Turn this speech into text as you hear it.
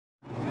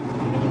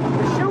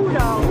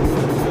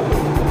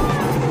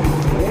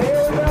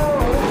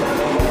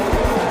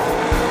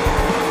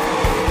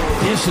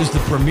This is the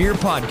premier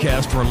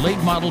podcast for late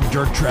model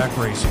dirt track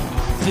racing.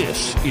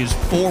 This is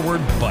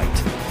Forward Bite,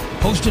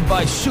 hosted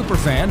by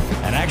superfan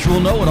and actual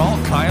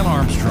know-it-all Kyle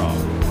Armstrong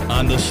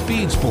on the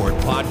Speed Sport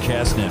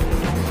Podcast Network.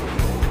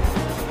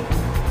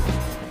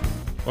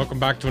 Welcome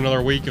back to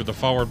another week of the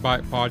Forward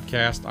Bite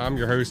Podcast. I'm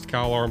your host,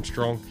 Kyle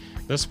Armstrong.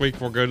 This week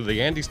we'll go to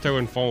the Andy's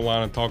Towing phone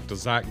line and talk to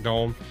Zack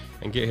Dohm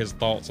and get his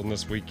thoughts on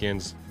this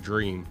weekend's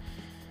dream.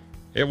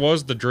 It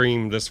was the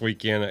dream this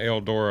weekend at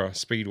Eldora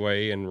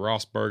Speedway in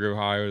Rossburg,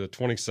 Ohio, the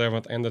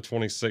 27th and the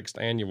 26th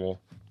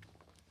annual.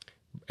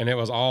 And it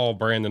was all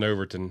Brandon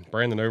Overton.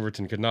 Brandon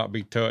Overton could not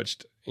be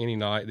touched any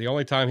night. The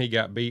only time he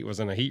got beat was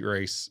in a heat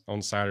race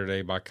on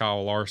Saturday by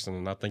Kyle Larson,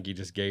 and I think he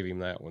just gave him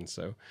that one.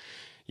 So,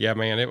 yeah,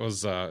 man, it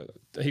was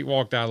he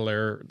walked out of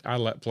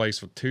that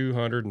place with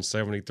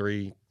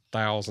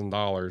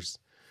 $273,000,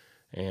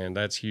 and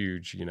that's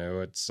huge. You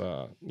know, it's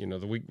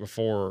the week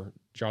before,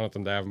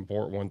 Jonathan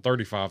Davenport won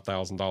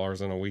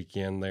 $35,000 in a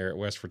weekend there at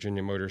West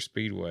Virginia Motor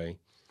Speedway,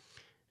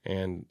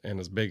 and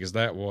as big as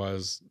that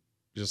was,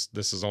 just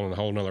this is on a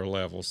whole nother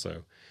level.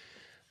 So,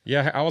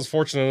 yeah, I was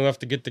fortunate enough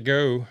to get to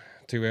go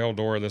to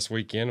Eldora this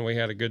weekend. We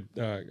had a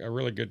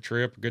really good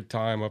trip, a good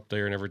time up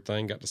there and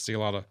everything. Got to see a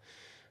lot of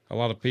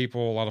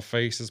people, a lot of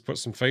faces, put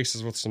some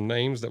faces with some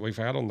names that we've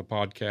had on the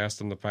podcast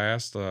in the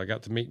past. I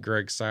got to meet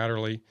Greg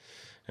Satterley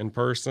in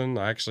person.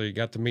 I actually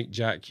got to meet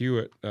Jack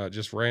Hewitt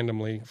just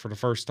randomly for the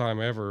first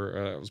time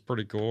ever. It was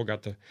pretty cool.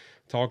 Got to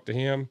talk to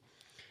him.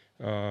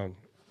 I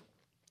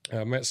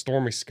met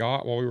Stormy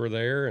Scott while we were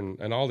there,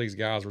 and all these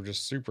guys were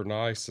just super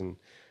nice, and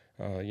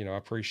I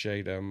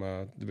appreciate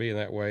them being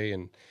that way.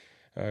 And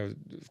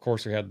of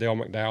course, we had Dale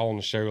McDowell on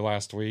the show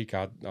last week.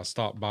 I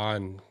stopped by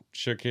and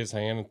shook his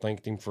hand and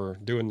thanked him for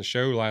doing the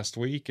show last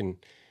week, and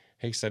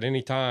he said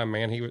anytime,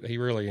 man. He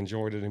really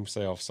enjoyed it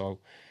himself. So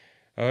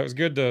it was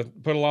good to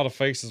put a lot of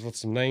faces with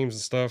some names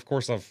and stuff. Of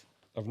course, I've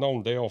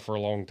known Dale for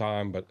a long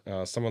time, but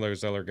some of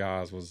those other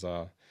guys was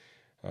it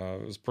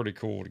was pretty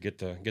cool to get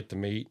to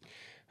meet.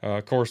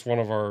 Of course, one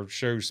of our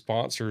show's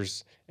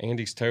sponsors,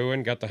 Andy's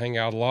Towing, got to hang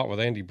out a lot with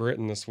Andy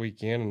Britton this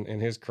weekend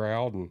and his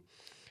crowd, and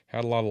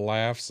had a lot of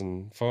laughs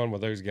and fun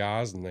with those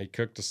guys, and they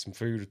cooked us some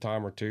food a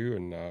time or two,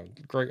 and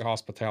great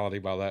hospitality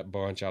by that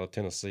bunch out of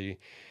Tennessee.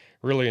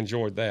 Really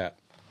enjoyed that.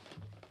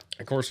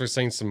 Of course, we've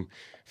seen some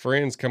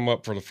friends come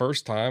up for the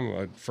first time.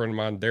 A friend of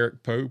mine,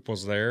 Derek Pope,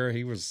 was there.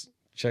 He was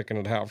checking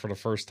it out for the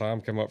first time,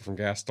 come up from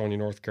Gastonia,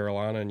 North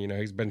Carolina, and,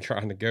 he's been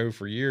trying to go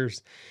for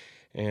years.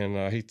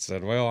 And he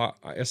said, well,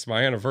 it's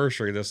my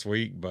anniversary this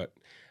week, but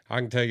I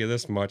can tell you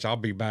this much: I'll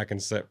be back in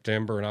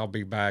September, and I'll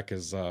be back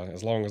as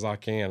long as I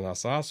can. And I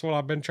said, that's what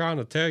I've been trying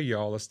to tell you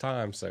all this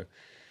time. So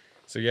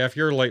yeah, if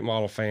you're a late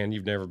model fan,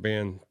 you've never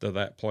been to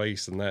that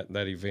place and that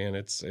event,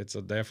 it's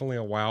definitely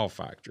a wow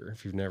factor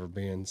if you've never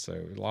been.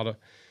 So a lot of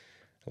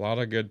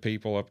good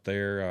people up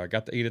there.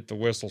 Got to eat at the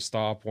Whistle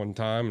Stop one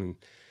time,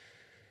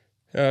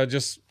 and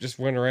just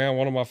went around.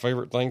 One of my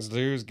favorite things to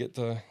do is get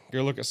to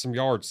go look at some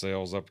yard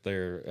sales up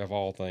there, of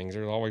all things.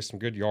 There's always some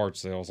good yard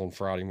sales on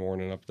Friday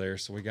morning up there,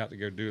 so we got to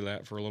go do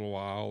that for a little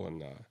while.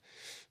 And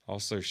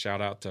also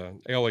shout out to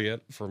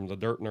Elliot from the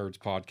Dirt Nerds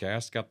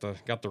podcast. Got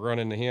to run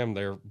into him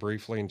there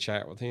briefly and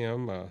chat with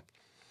him.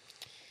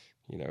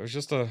 It was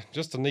just a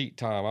neat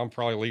time. I'm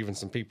probably leaving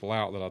some people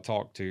out that I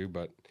talked to,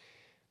 but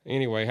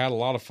anyway, had a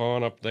lot of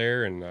fun up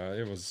there, and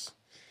it was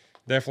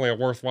definitely a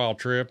worthwhile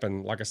trip.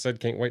 And like I said,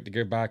 can't wait to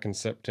go back in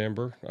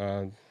September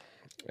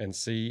and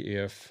see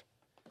if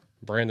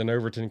Brandon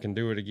Overton can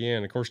do it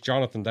again. Of course,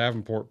 Jonathan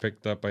Davenport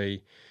picked up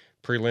a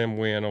prelim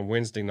win on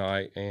Wednesday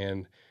night,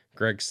 and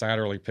Greg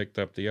Satterley picked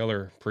up the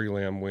other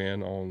prelim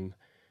win on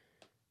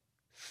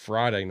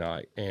Friday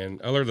night.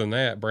 And other than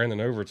that, Brandon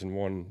Overton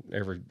won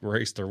every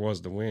race there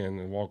was to win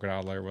and walking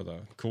out of there with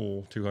a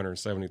cool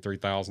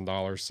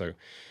 $273,000. So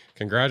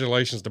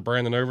congratulations to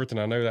Brandon Overton.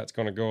 I know that's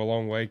going to go a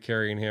long way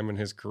carrying him in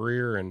his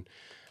career. And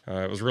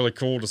it was really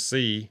cool to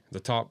see the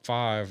top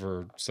five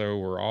or so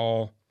were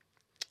all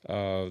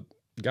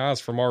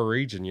guys from our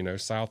region,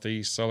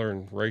 Southeast,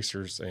 Southern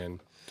racers. And,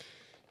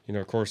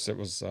 of course, it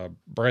was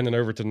Brandon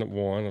Overton that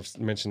won. I've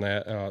mentioned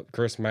that.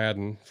 Chris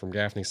Madden from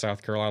Gaffney,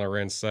 South Carolina,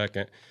 ran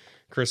second.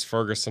 Chris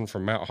Ferguson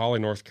from Mount Holly,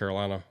 North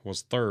Carolina,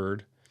 was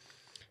third.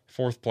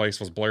 Fourth place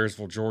was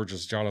Blairsville,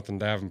 Georgia's Jonathan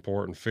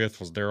Davenport, and fifth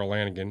was Darrell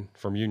Lanigan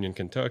from Union,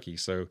 Kentucky.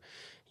 So,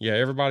 yeah,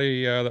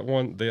 everybody that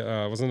won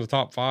was in the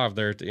top five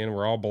there at the end.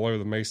 We're all below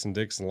the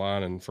Mason-Dixon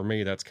line, and for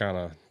me, that's kind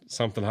of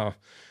something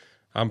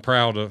I'm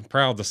proud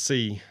to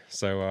see.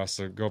 So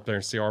go up there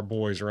and see our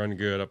boys run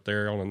good up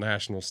there on the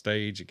national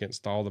stage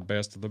against all the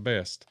best of the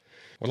best.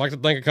 We'd like to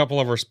thank a couple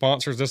of our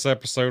sponsors. This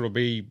episode will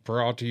be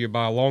brought to you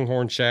by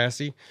Longhorn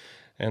Chassis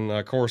and,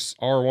 of course,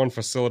 R1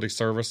 Facility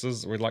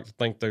Services. We'd like to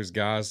thank those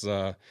guys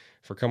for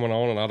coming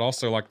on, and I'd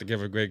also like to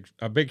give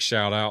a big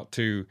shout out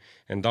to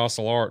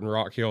Endossel Art in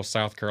Rock Hill,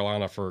 South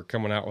Carolina, for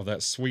coming out with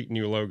that sweet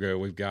new logo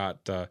we've got.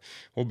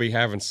 We'll be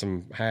having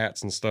some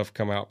hats and stuff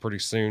come out pretty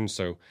soon,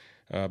 so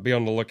be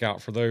on the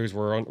lookout for those.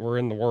 We're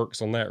in the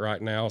works on that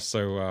right now,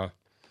 so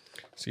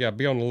yeah,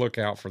 be on the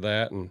lookout for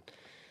that. And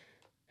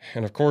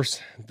And of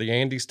course, the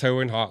Andy's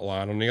Towing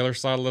Hotline. On the other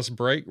side of this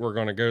break, we're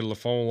going to go to the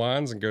phone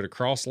lines and go to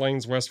Cross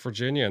Lanes, West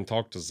Virginia, and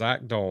talk to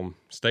Zack Dohm.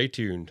 Stay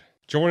tuned.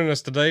 Joining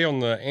us today on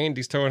the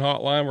Andy's Towing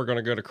Hotline, we're going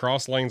to go to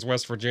Cross Lanes,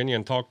 West Virginia,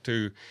 and talk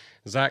to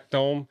Zack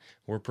Dohm.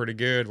 We're pretty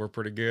good.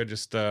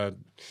 Just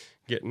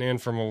getting in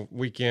from a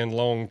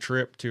weekend-long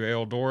trip to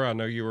Eldora. I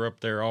know you were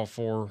up there all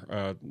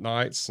 4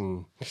 nights,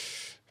 and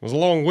it was a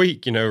long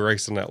week,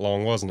 racing that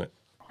long, wasn't it?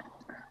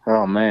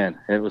 Oh man,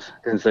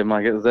 didn't seem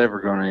like it was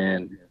ever going to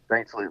end.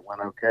 Thankfully, it went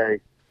okay.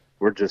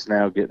 We're just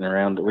now getting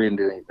around to. We didn't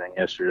do anything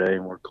yesterday,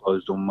 and we're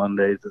closed on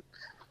Mondays at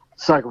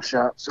cycle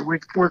shop, so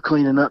we're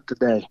cleaning up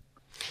today.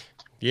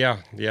 Yeah,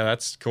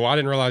 that's cool. I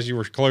didn't realize you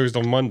were closed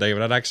on Monday, but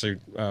that actually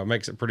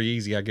makes it pretty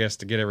easy, I guess,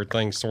 to get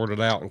everything sorted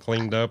out and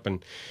cleaned up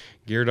and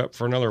geared up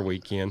for another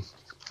weekend.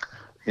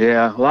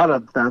 Yeah, a lot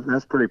of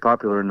that's pretty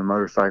popular in the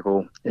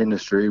motorcycle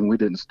industry, and we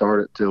didn't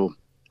start it till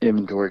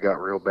inventory got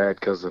real bad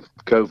because of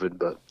COVID,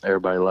 but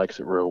everybody likes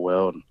it real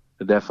well, and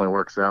it definitely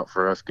works out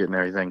for us getting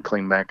everything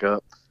cleaned back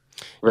up,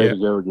 ready to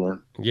go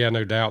again. Yeah,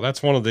 no doubt.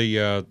 That's one of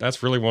the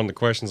that's really one of the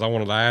questions I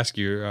wanted to ask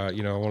you. I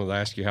wanted to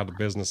ask you how the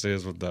business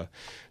is with the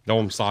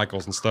Dohm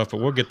cycles and stuff, but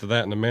we'll get to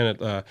that in a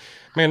minute.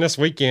 Man, this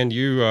weekend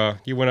you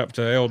went up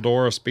to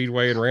Eldora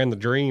Speedway and ran the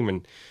Dream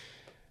and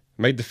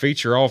made the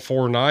feature all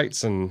 4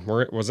 nights, and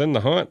was in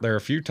the hunt there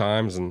a few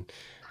times. And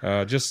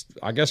just,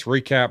 I guess,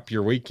 recap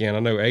your weekend. I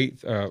know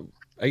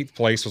eighth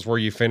place was where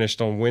you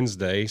finished on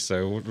Wednesday,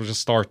 so we'll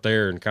just start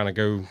there and kind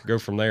of go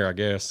from there, I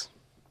guess.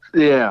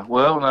 Yeah,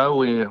 well, no,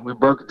 we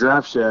broke a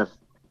drive shaft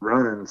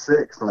running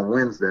 6th on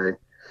Wednesday,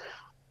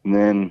 and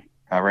then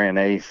I ran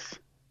 8th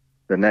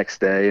the next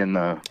day. And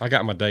I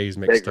got my days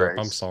mixed up.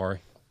 I'm sorry.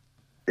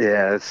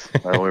 Yeah,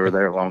 we were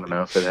there long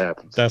enough. It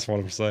happens. That's what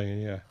I'm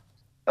saying. Yeah.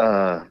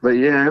 But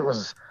yeah,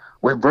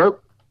 we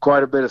broke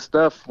quite a bit of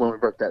stuff when we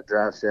broke that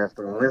drive shaft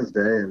on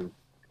Wednesday, and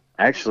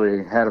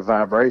actually had a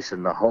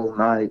vibration the whole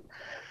night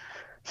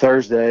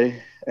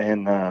Thursday,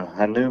 and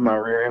I knew my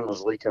rear end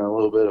was leaking a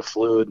little bit of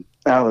fluid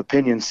out of the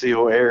pinion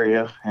seal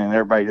area, and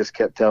everybody just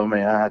kept telling me,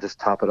 just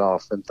top it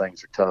off. Them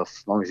things are tough.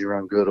 As long as you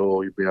run good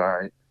oil, you'll be all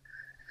right.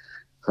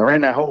 I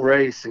ran that whole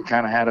race and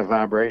kind of had a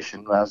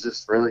vibration. I was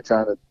just really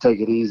trying to take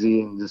it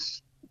easy and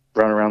just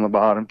run around the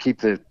bottom,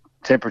 keep the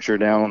temperature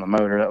down on the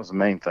motor. That was the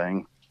main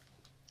thing.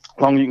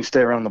 As long as you can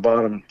stay around the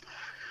bottom,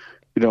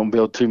 you don't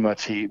build too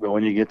much heat. But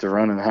when you get to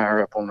running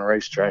higher up on the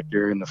racetrack,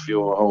 you're in the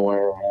fuel the whole way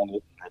around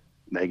it.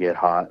 They get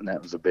hot, and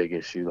that was a big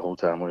issue the whole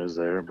time we was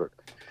there. But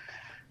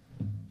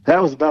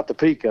that was about the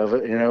peak of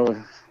it.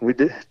 We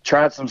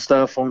tried some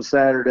stuff on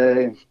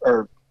Saturday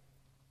or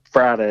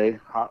Friday,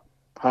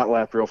 hot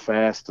lap real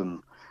fast,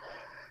 and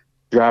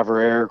driver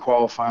error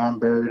qualifying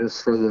buried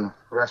us for the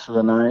rest of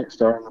the night.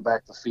 Starting the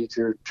back of the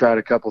feature, tried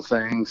a couple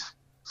things.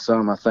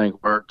 Some I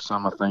think worked,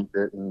 some I think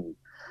didn't.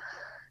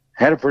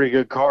 Had a pretty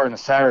good car in the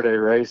Saturday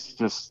race.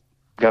 Just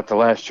got the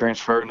last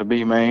transfer into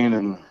B main,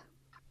 and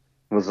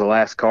was the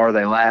last car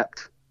they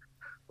lapped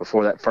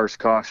before that first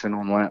caution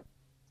on lap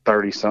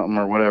 30 something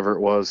or whatever it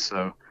was.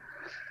 So,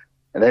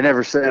 and they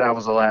never said I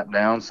was a lap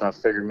down, so I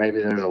figured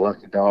maybe there's a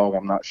lucky dog.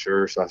 I'm not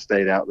sure. So I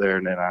stayed out there,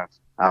 and then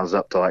I was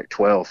up to like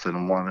 12th,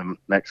 and one of them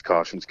next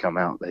cautions come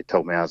out. They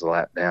told me I was a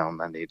lap down.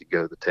 I needed to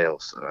go to the tail,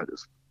 so I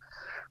just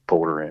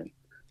pulled her in.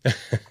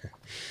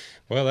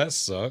 Well, that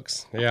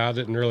sucks. Yeah, I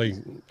didn't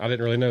really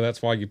know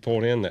that's why you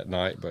pulled in that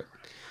night, but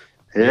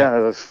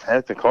yeah,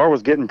 the car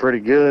was getting pretty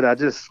good. I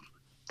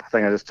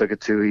think I just took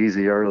it too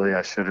easy early.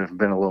 I should have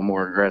been a little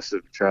more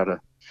aggressive to try to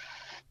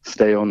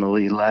stay on the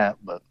lead lap,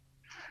 but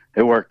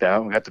it worked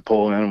out. We got to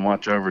pull in and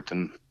watch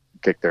Overton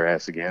kick their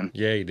ass again.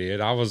 Yeah, he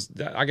did. I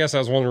guess that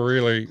was one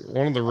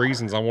of the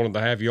reasons I wanted to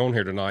have you on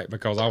here tonight,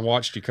 because I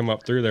watched you come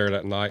up through there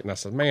that night, and I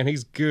said, man,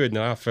 he's good. And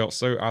I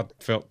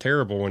felt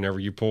terrible whenever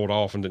you pulled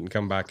off and didn't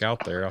come back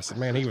out there. I said,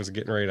 man, he was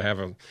getting ready to have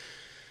a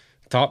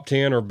top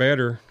 10 or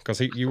better,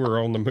 because you were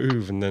on the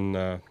move. And then,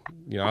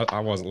 I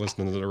wasn't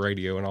listening to the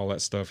radio and all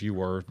that stuff you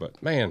were,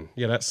 but man,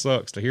 yeah, that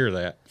sucks to hear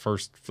that.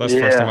 That's the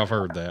first time I've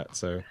heard that.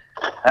 So,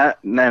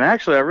 and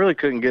actually, I really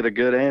couldn't get a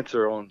good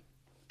answer on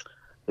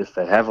if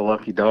they have a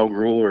lucky dog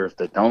rule or if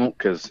they don't,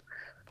 because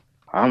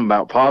I'm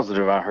about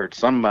positive I heard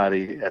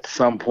somebody at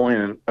some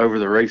point over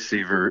the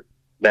receiver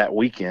that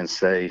weekend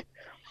say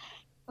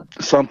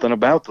something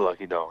about the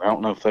lucky dog. I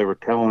don't know if they were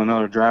telling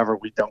another driver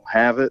we don't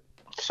have it.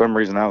 For some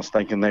reason I was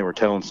thinking they were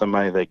telling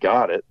somebody they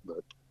got it,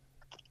 but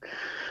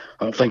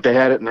I don't think they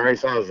had it in the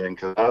race I was in,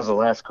 because I was the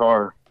last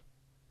car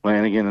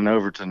Lanigan and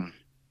Overton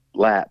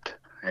lapped,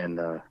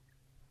 and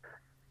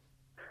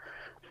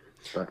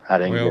but I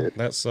didn't get it.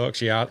 That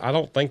sucks. Yeah, I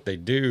don't think they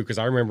do, because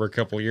I remember a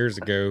couple of years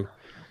ago,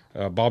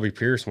 Bobby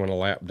Pierce went a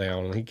lap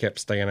down, and he kept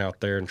staying out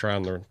there and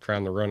trying to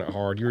run it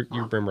hard. You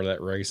remember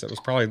that race? It was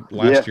probably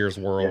last year's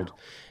World,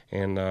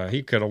 and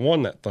he could have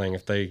won that thing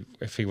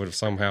if he would have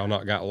somehow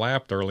not got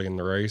lapped early in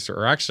the race.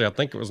 Or actually, I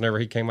think it was whenever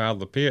he came out of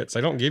the pits.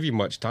 They don't give you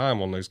much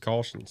time on those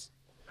cautions.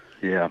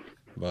 Yeah,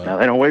 but no,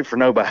 they don't wait for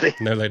nobody.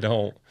 No, they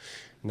don't.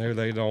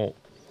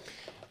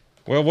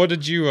 Well, what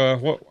did you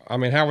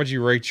how would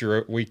you rate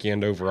your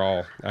weekend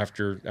overall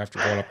after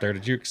going up there?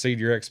 Did you exceed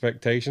your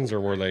expectations, or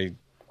were they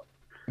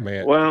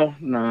met? Well,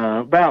 no,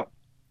 about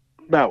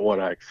what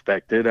I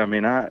expected. I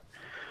mean,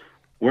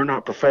 we're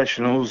not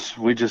professionals.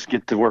 We just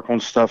get to work on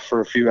stuff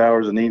for a few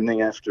hours an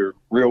evening after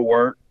real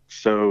work.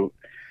 So,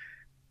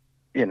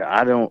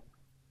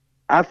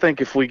 I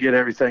think if we get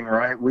everything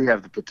right, we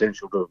have the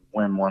potential to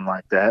win one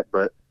like that.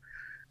 But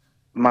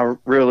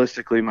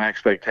realistically, my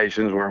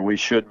expectations were we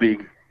should be,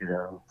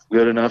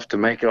 good enough to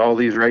make all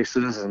these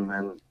races. And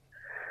then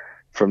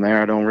from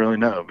there, I don't really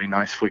know. It'd be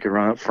nice if we could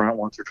run up front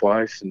once or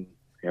twice. And,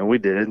 we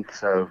did.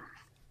 So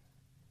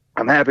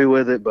I'm happy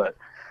with it, but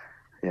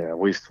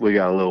we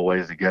got a little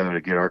ways to go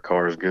to get our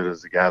car as good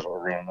as the guys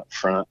were running up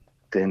front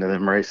at the end of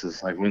them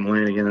races. Like when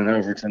Lanigan and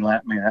Overton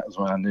lapped me, that was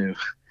when I knew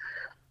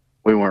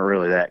we weren't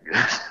really that good.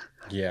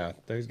 Yeah,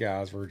 those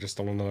guys were just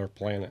on another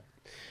planet.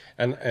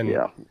 And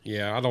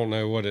yeah, I don't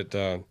know what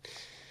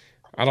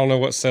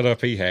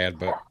setup he had,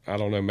 but I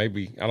don't know.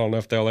 Maybe I don't know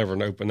if they'll ever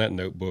open that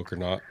notebook or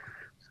not.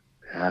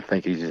 I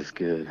think he's just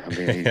good. I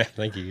mean, I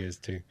think he is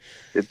too.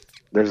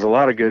 There's a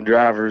lot of good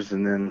drivers,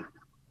 and then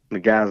the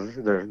guys,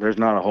 there's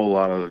not a whole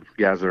lot of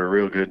guys that are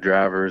real good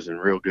drivers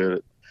and real good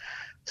at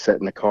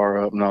setting the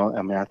car up and all.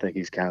 I mean, I think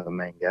he's kind of the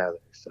main guy there,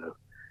 so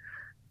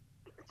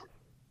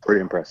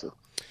pretty impressive.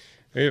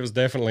 It was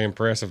definitely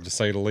impressive to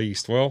say the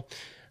least. Well,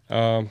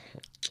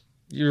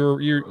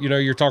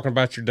 you're talking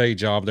about your day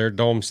job there,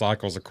 Dohm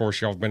Cycles. Of course,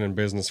 y'all have been in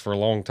business for a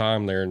long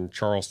time there in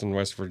Charleston,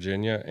 West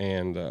Virginia,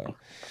 and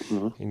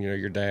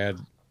your dad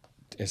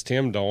is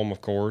Tim Dohm,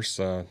 of course.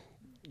 I'm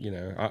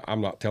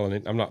not telling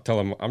it.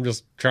 I'm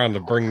just trying to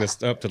bring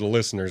this up to the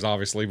listeners,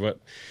 obviously. But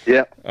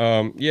yeah.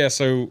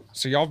 So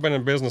y'all have been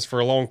in business for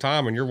a long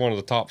time, and you're one of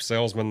the top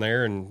salesmen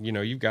there, and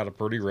you've got a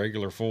pretty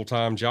regular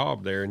full-time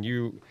job there, and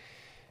you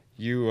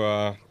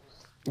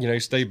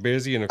stay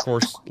busy, and of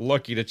course,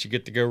 lucky that you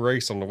get to go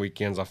race on the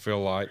weekends. I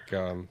feel like,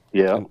 and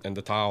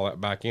to tie all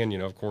that back in,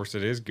 of course,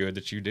 it is good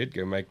that you did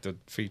go make the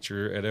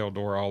feature at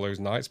Eldora all those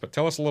nights. But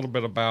tell us a little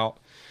bit about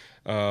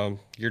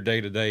your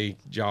day-to-day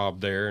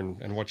job there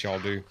and what y'all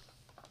do.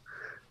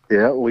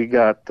 Yeah, we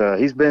got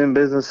he's been in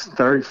business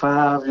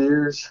 35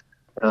 years,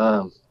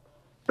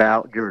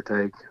 about, give or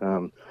take.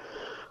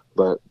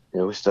 But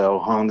we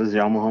sell Hondas,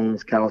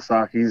 Yamahas,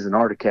 Kawasaki's, and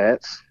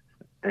Articats,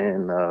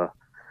 and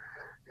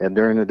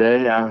during the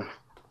day I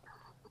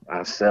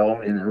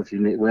sell. If you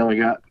need, we only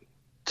got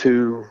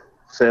 2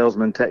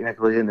 salesmen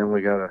technically, and then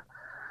we got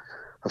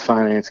a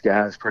finance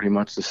guy who's pretty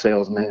much the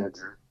sales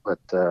manager. But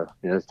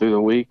through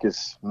the week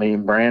it's me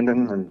and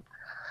Brandon, and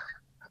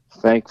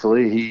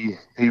thankfully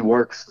he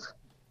works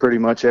pretty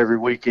much every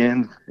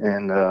weekend,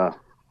 and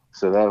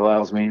so that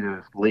allows me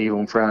to leave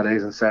on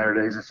Fridays and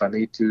Saturdays if I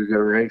need to go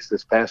race.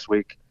 This past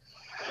week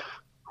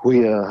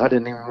I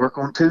didn't even work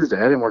on Tuesday.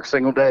 I didn't work a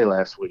single day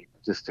last week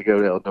just to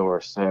go to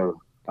Eldora.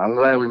 So I'm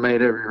glad we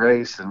made every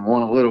race and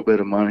won a little bit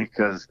of money,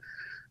 because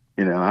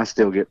I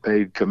still get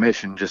paid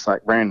commission just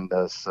like Brandon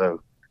does.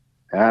 So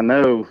I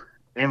know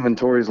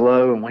inventory's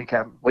low, and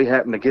we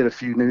happened to get a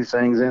few new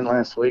things in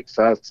last week.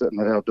 So I was sitting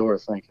at Eldora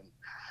thinking,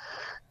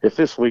 if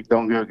this week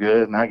don't go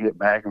good and I get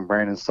back and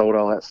Brandon sold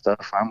all that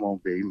stuff, I'm going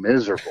to be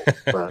miserable.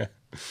 But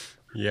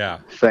yeah,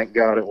 thank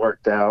God it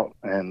worked out.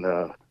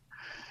 And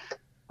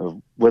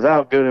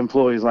without good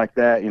employees like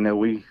that,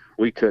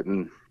 we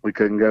couldn't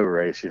go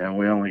race. We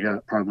only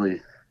got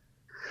probably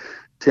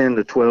 10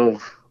 to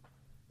 12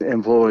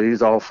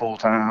 employees, all full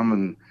time,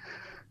 and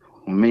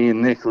when me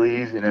and Nick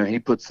leave, he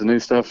puts the new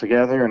stuff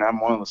together, and I'm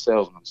one of the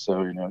salesmen.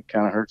 So, it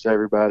kind of hurts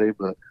everybody,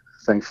 but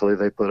thankfully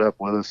they put up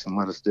with us and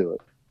let us do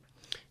it.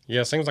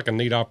 Yeah, it seems like a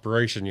neat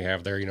operation you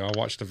have there. I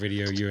watched the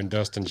video. You and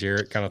Dustin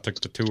Jarrett kind of took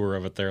the tour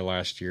of it there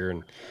last year,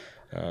 and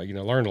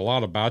learned a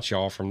lot about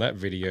y'all from that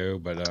video.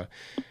 But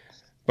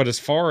as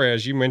far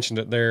as you mentioned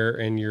it there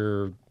in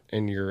your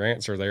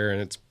answer there,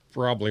 and it's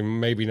probably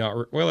maybe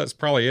not. Well, it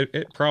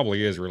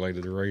probably is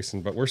related to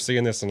racing, but we're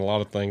seeing this in a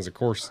lot of things. Of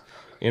course,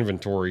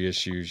 inventory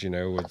issues.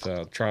 With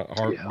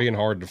being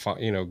hard to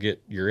find.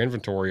 Get your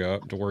inventory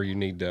up to where you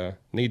need to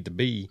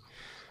be.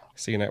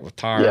 Seeing that with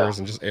tires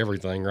and just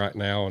everything right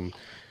now, and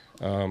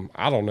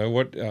I don't know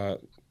what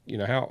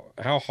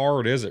how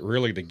hard is it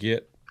really to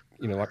get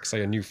like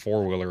say a new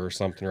 4-wheeler or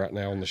something right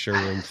now on the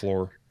showroom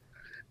floor.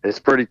 It's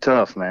pretty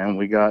tough, man.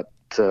 We got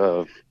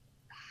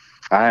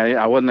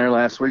I wasn't there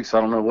last week, so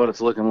I don't know what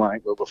it's looking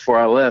like. But before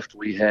I left,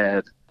 we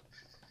had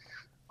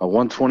a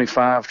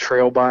 125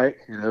 trail bike,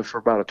 for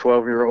about a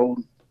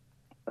 12-year-old,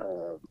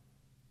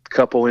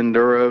 couple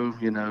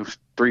enduro,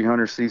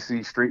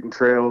 300cc street and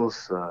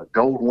trails,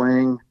 Gold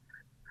Wing,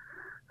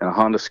 and a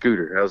Honda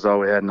scooter. That was all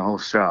we had in the whole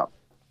shop.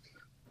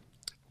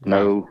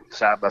 No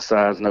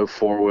side-by-sides, no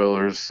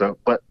 4-wheelers. So,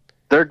 but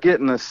they're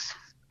getting us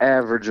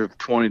average of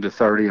 20 to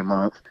 30 a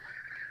month.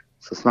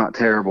 So it's not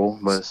terrible,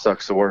 but it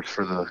sucks the worst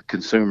for the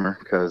consumer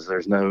because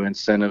there's no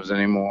incentives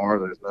anymore.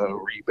 There's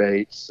no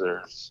rebates.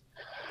 There's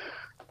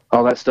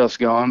all that stuff's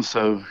gone.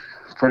 So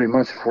pretty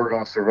much if we're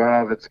going to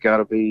survive, it's got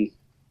to be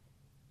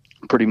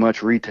pretty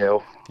much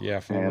retail. Yeah,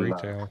 full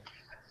retail.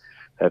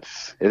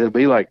 it'll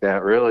be like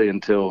that really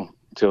until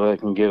they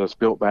can get us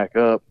built back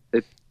up.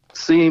 It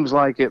seems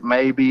like it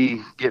may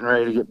be getting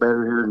ready to get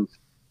better here in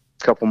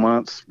a couple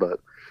months, but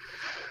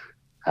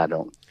I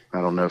don't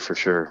know for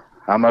sure.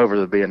 I'm over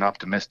the being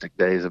optimistic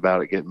days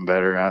about it getting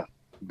better. I've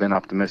been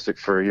optimistic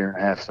for a year and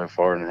a half so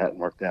far, and it hasn't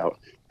worked out.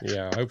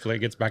 Yeah, hopefully it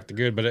gets back to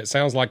good. But it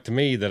sounds like to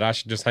me that I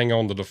should just hang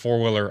on to the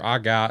 4-wheeler I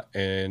got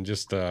and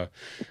just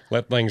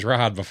let things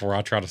ride before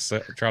I try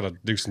to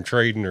do some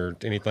trading or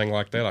anything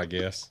like that, I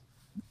guess.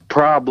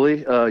 Probably.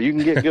 You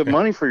can get good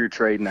money for your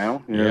trade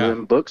now. You know,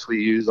 them books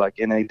we use like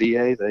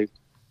NADA, they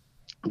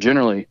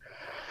generally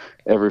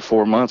every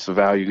 4 months the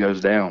value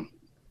goes down,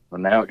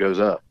 and now it goes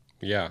up.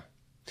 Yeah.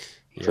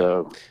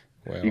 So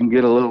you can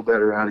get a little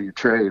better out of your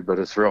trade, but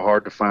it's real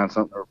hard to find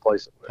something to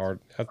replace it with. Hard.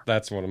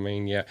 That's what I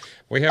mean. Yeah,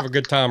 we have a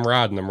good time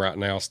riding them right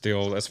now.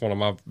 Still, that's one of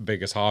my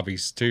biggest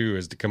hobbies too,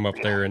 is to come up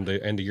there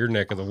into your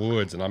neck of the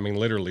woods, and I mean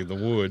literally the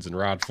woods, and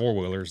ride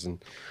 4-wheelers.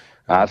 And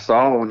I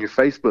saw on your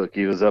Facebook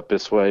you was up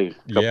this way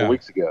a couple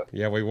weeks ago.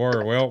 Yeah, we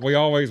were. Well, we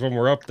always, when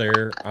we're up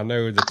there, I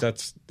know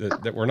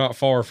that we're not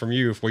far from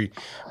you. If we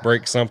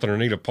break something or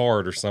need a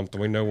part or something,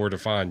 we know where to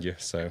find you.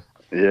 So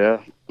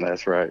yeah,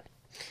 that's right.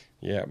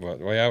 Yeah, but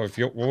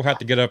we'll have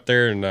to get up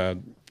there,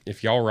 and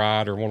if y'all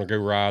ride or want to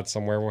go ride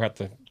somewhere, we'll have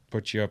to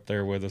put you up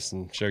there with us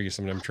and show you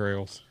some of them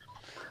trails.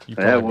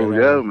 Yeah, we'll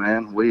go,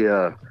 man. We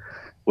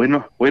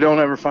don't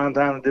ever find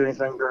time to do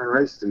anything during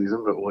race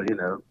season, but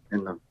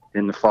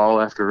in the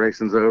fall after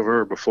racing's over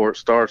or before it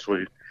starts,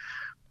 we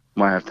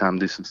might have time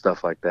to do some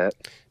stuff like that.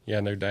 Yeah,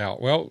 no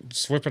doubt. Well,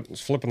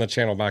 flipping the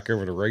channel back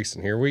over to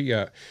racing here.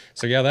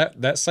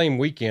 That same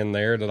weekend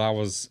there that I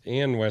was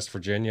in West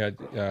Virginia,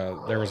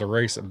 there was a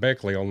race at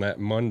Beckley on that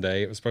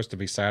Monday. It was supposed to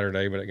be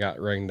Saturday, but it got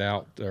rained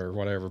out or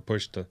whatever,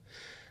 pushed to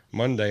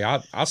Monday.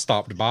 I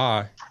stopped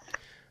by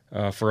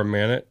for a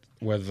minute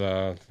with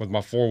my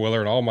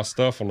 4-wheeler and all my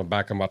stuff on the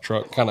back of my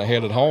truck, kind of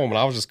headed home, and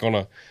I was just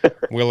gonna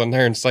wheel in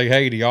there and say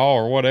hey to y'all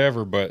or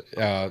whatever, but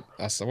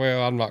I said,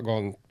 well, I'm not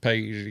going to pay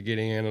you to get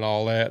in and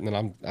all that, and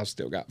then I've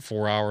still got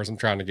 4 hours. I'm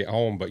trying to get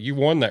home. But you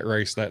won that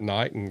race that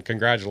night, and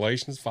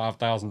congratulations,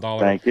 $5,000.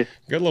 Thank you.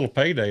 Good little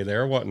payday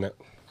there, wasn't it?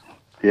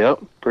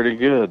 Yep, pretty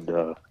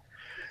good.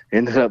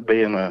 Ended up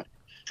being a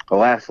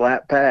last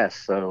lap pass,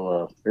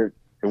 so it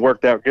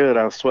worked out good.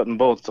 I was sweating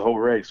bullets the whole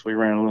race. We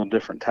ran a little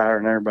different tire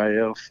than everybody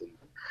else, and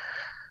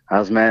I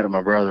was mad at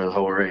my brother the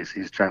whole race.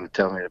 He was trying to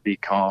tell me to be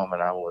calm,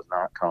 and I was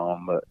not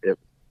calm, but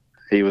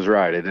he was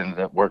right. It ended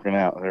up working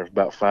out. There was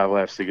about 5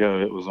 laps to go.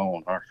 It was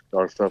on.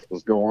 Our stuff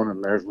was going,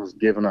 and theirs was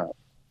giving up.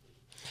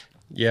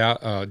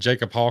 Yeah,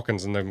 Jacob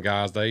Hawkins and them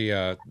guys, they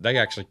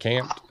actually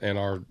camped in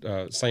our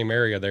same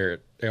area there at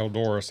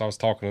Eldora. So I was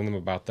talking to them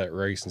about that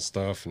race and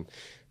stuff, and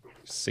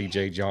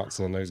C.J.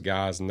 Johnson and those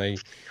guys, and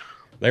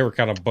they were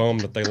kind of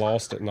bummed that they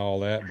lost it and all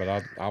that, but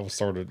I was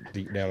sort of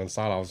deep down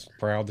inside, I was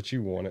proud that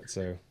you won it.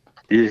 So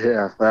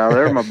yeah, well,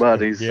 they're my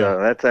buddies. Yeah.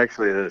 That's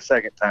actually the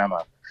second time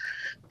I've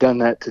done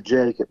that to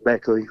Jake at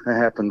Beckley. That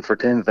happened for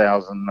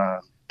 10,000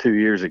 2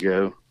 years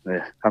ago.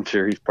 Yeah, I'm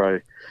sure he's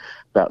probably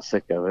about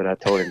sick of it. I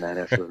told him that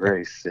after the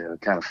race.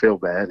 Kind of feel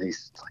bad.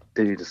 He's like,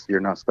 dude, you're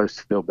not supposed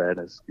to feel bad.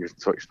 That's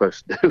what you're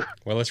supposed to do.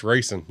 Well, it's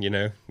racing,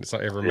 It's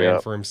like every man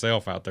for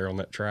himself out there on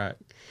that track.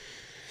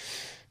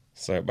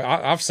 So, but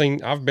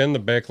I've been to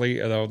Beckley.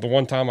 The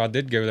one time I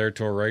did go there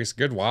to a race a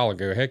good while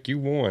ago. Heck, you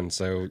won.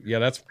 So, yeah,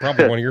 that's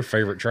probably one of your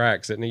favorite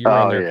tracks, isn't it? You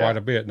run there quite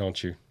a bit,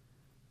 don't you?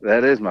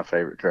 That is my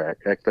favorite track.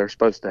 Heck, they're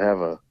supposed to have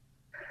a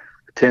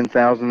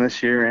 10,000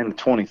 this year and a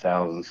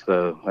 20,000.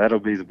 So that'll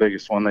be the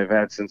biggest one they've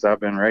had since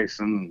I've been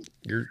racing.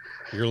 You're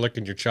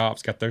licking your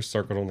chops. Got those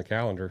circled on the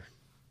calendar.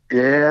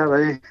 Yeah,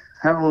 they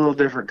have a little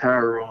different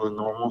tire rule than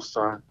normal,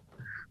 so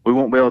we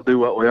won't be able to do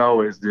what we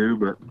always do,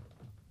 but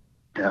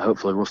yeah,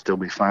 hopefully we'll still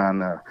be fine.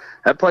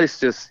 That place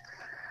just,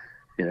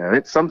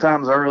 it's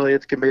sometimes early.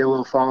 It can be a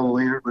little fall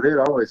leader, but it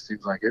always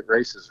seems like it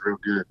races real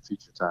good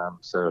feature time.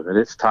 So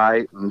it's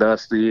tight and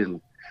dusty,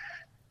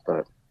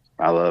 but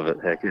I love it.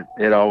 Heck,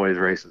 it always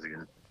races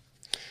good.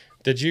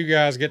 Did you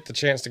guys get the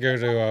chance to go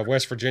to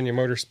West Virginia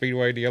Motor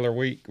Speedway the other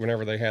week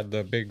whenever they had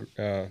the big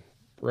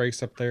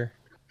race up there?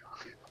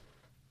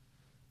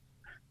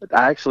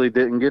 I actually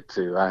didn't get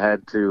to. I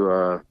had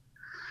to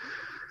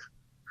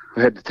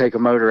take a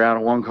motor out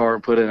of one car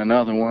and put in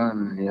another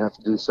one, and you have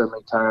to do so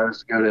many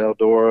tires to go to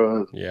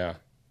Eldora. Yeah.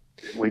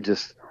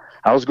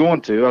 I was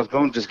going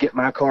to just get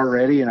my car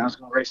ready, and I was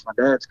going to race my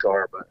dad's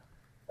car, but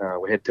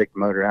we had to take the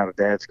motor out of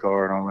dad's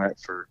car and all that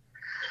for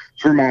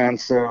mine.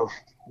 So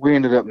we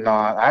ended up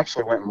not. I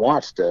actually went and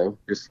watched though.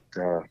 Just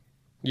kind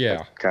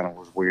of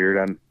was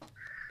weird.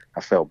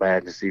 I felt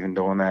bad just even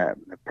doing that.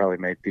 It probably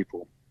made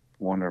people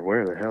wonder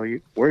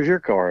where's your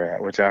car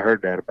at, which I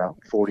heard that about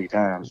 40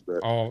 times. But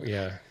oh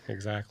yeah,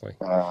 exactly.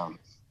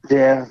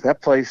 Yeah,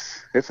 that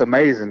place, it's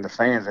amazing the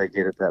fans they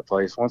get at that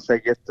place. Once they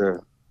get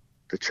the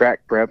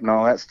track prep and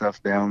all that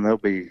stuff down, they'll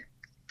be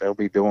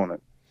doing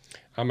it.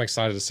 I'm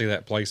excited to see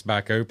that place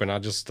back open. I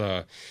just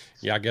I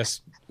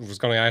guess I was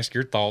going to ask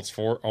your thoughts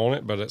on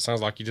it, but it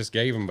sounds like you just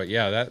gave them. But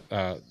yeah,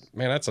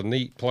 that's a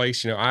neat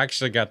place. I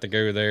actually got to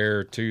go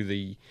there to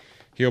the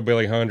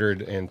Hillbilly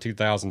 100 in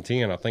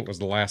 2010. I think was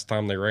the last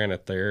time they ran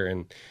it there,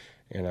 and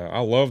I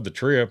loved the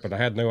trip, and I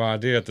had no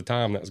idea at the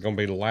time that was going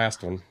to be the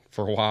last one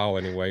for a while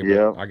anyway. But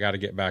Yeah. I got to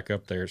get back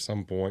up there at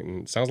some point,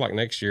 and it sounds like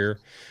next year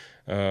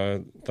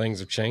things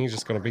have changed.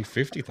 It's going to be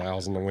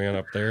 50,000 to win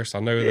up there. So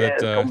I know Yeah, that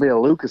it's gonna be a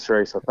Lucas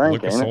race, I think,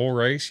 Lucas ain't it? Oil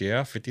race,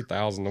 yeah,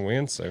 50,000 to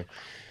win. So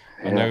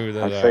I Yeah, know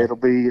that I'd say it'll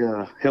be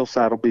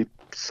Hillside will be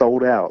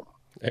sold out.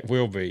 it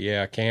will be,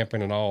 yeah,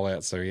 camping and all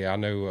that. So yeah, I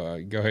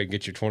know. Go ahead and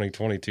get your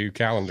 2022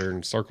 calendar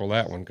and circle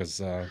that one because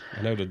I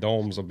know the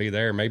Domes will be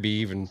there. Maybe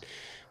even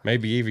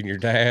your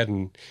dad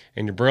and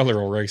your brother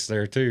will race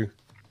there too.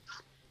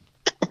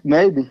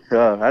 Maybe.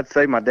 I'd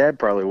say my dad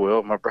probably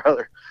will. My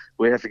brother,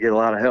 we have to get a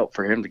lot of help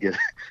for him to get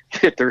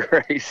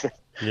the race.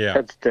 Yeah,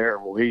 That's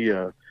terrible.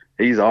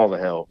 He's all the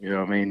help. You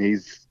know what I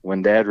mean?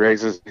 When Dad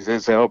races, he's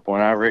his help.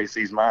 When I race,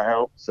 he's my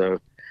help.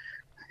 So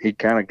he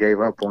kind of gave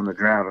up on the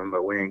driving,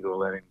 but we ain't gonna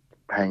let him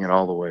hang it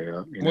all the way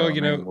up. Yeah.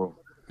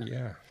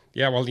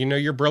 Well,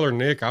 your brother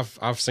Nick,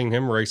 I've seen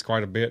him race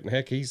quite a bit, and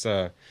heck, he's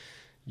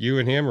you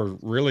and him are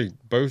really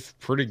both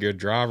pretty good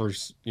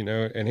drivers,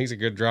 and he's a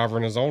good driver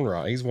in his own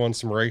right. He's won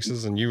some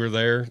races, and you were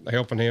there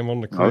helping him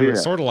on the crew. Oh, yeah.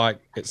 It's sort of like,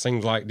 it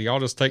seems like, do y'all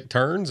just take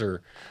turns,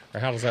 or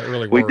how does that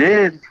really We work?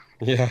 did.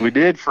 Yeah. We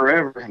did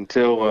forever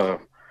until a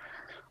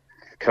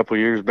couple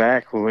of years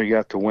back when we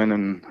got to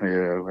winning.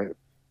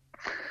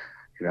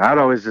 I'd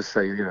always just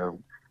say,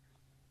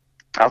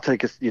 I'll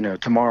take us,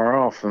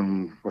 tomorrow off,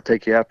 and we'll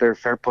take you out there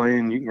fair play,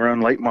 and you can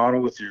run late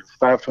model with your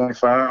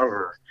 525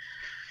 or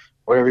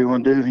whatever you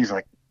want to do. And he's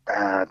like,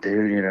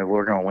 dude,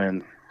 we're gonna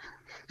win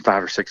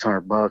 $500 or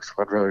 $600.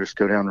 I'd rather just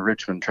go down to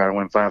Richmond and try to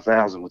win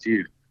 5,000 with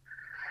you.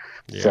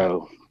 Yeah.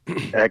 So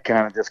that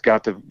kind of just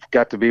got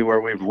to be where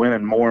we've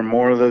winning more and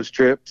more of those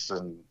trips.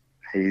 And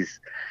he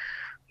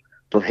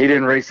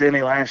didn't race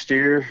any last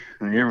year,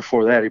 and the year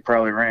before that he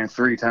probably ran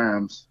 3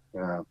 times.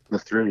 The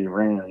 3 he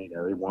ran,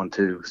 he won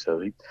 2.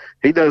 So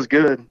he does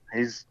good.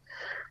 He's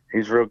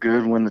real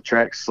good when the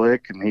track's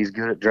slick, and he's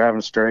good at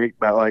driving straight,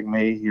 about like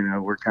me.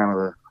 We're kind of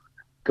the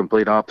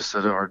complete opposite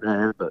of our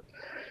dad. But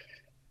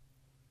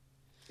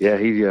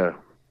yeah,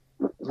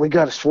 we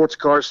got a sports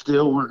car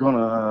still. We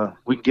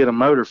can get a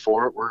motor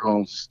for it. We're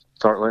gonna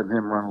start letting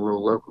him run a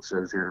little local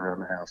shows here around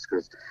the house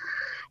because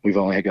we've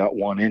only got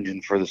one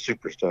engine for the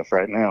super stuff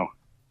right now.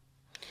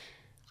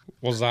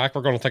 Well, Zach,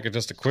 we're going to take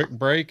just a quick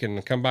break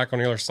and come back on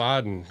the other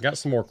side and got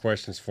some more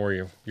questions for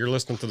you. You're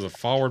listening to the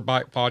Forward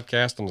Bite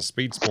Podcast on the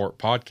Speed Sport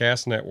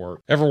Podcast Network.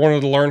 Ever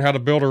wanted to learn how to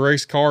build a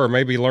race car or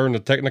maybe learn the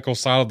technical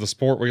side of the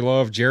sport we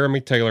love? Jeremy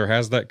Taylor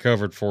has that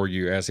covered for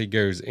you as he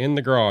goes in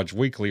the garage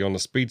weekly on the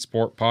Speed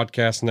Sport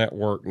Podcast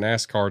Network,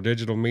 NASCAR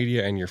Digital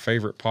Media, and your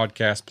favorite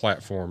podcast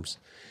platforms.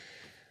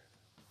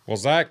 Well,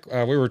 Zach,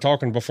 we were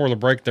talking before the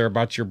break there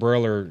about your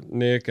brother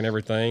Nick and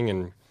everything,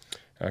 and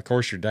of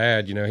course, your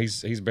dad,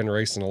 he's been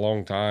racing a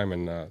long time,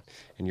 and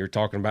you're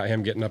talking about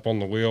him getting up on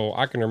the wheel.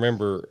 I can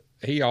remember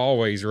he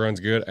always runs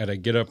good at a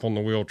get up on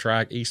the wheel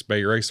track, East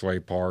Bay Raceway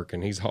Park,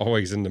 and he's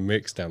always in the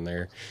mix down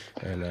there.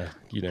 And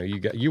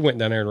you went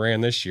down there and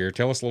ran this year.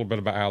 Tell us a little bit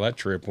about how that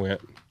trip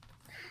went.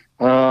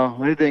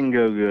 It didn't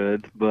go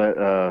good, but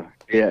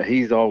yeah,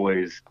 he's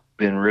always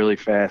been really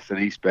fast at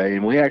East Bay,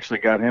 and we actually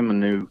got him a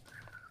new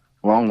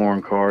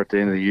Longhorn car at the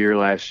end of the year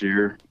last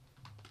year.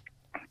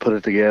 Put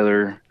it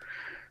together.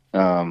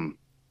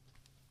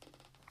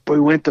 We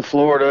went to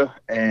Florida,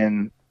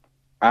 and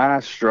I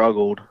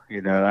struggled.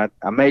 I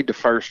made the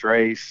first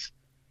race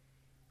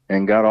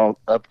and got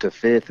all up to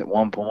 5th at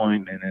one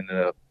point, and ended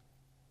up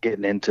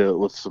getting into it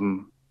with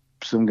some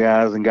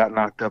guys and got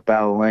knocked up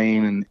out of the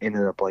lane and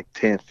ended up like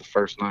 10th the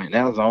first night. And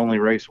that was the only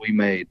race we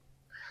made.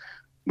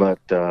 But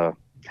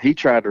he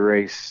tried to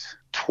race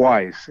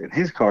twice, and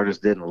his car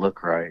just didn't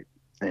look right.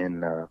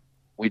 And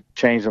we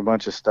changed a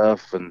bunch of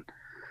stuff, and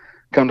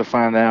come to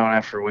find out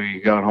after we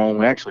got home,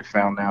 we actually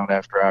found out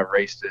after I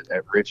raced it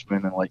at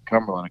Richmond and Lake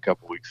Cumberland a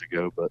couple weeks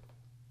ago, but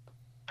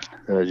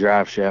the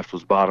drive shaft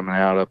was bottoming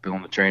out up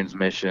on the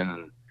transmission,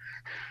 and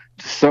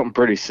just something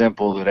pretty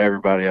simple that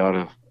everybody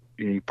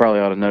you probably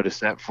ought to notice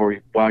that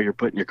while you're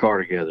putting your car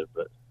together,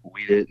 but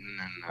we didn't.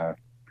 And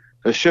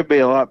it should be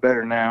a lot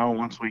better now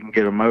once we can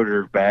get a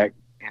motor back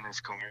in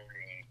his car.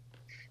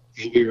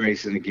 He'll be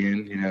racing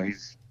again.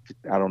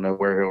 I don't know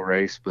where he'll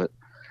race, but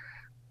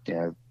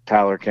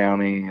Tyler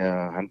County,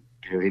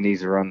 he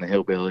needs to run the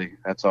Hillbilly.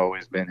 That's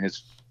always been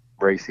his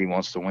race he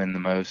wants to win the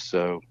most.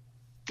 So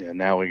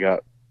now we got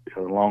a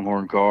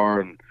Longhorn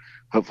car and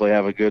hopefully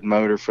have a good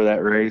motor for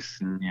that race.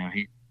 And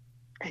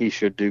he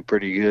should do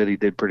pretty good. He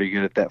did pretty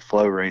good at that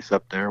flow race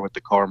up there with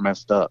the car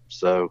messed up.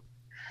 So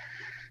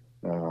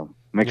I'm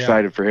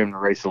excited for him to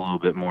race a little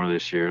bit more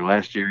this year.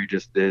 Last year he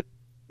just did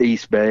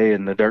East Bay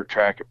and the dirt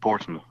track at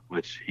Portsmouth,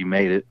 which he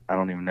made it. I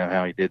don't even know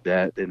how he did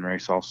that. Didn't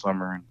race all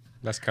summer. And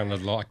that's kind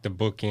of like the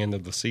bookend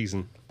of the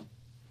season.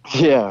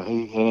 Yeah,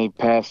 he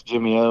passed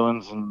Jimmy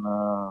Owens and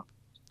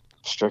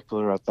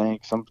Strickler, I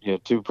think.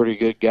 2 pretty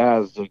good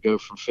guys to go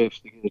from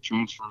 5th to get a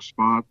transfer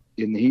spot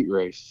in the heat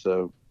race.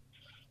 So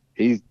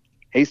he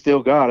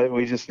still got it.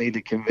 We just need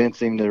to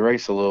convince him to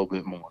race a little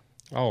bit more.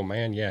 Oh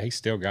man, yeah, he's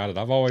still got it.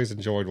 I've always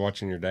enjoyed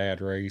watching your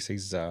dad race.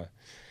 He's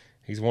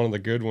one of the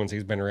good ones.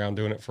 He's been around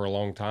doing it for a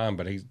long time,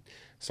 but he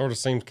sort of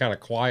seems kind of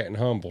quiet and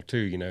humble too.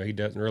 You know,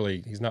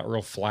 he's not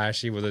real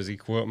flashy with his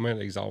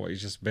equipment. He's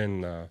always just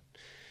been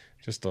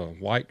just a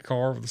white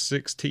car with a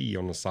 6T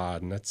on the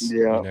side, and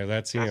Yeah,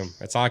 that's him.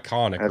 It's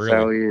iconic, that's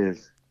how really. he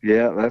is.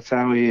 Yeah, that's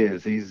how he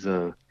is. He's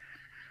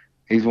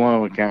one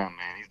of a kind,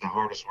 man. He's the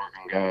hardest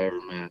working guy I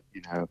ever met.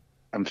 You know,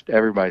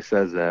 everybody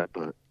says that,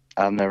 but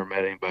I've never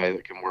met anybody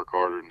that can work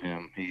harder than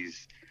him.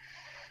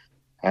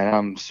 And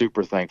I'm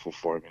super thankful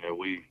for him. You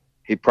know,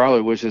 he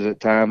probably wishes at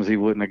times he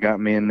wouldn't have got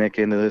me and Nick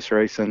into this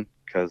racing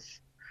because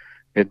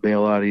it'd be a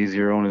lot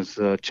easier on his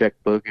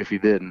checkbook if he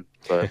didn't.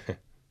 But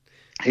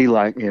he he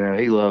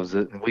loves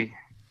it.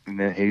 And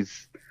then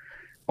he's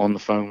on the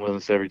phone with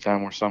us every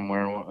time we're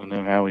somewhere, wanting to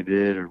know how we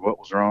did or what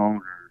was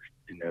wrong,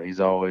 or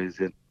he's all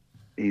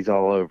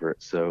over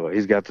it. So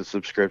he's got the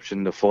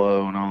subscription to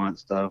Flow and all that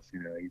stuff.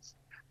 You know,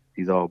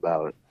 he's all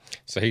about it.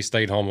 So he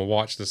stayed home and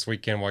watched this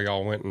weekend while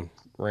y'all went and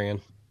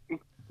ran.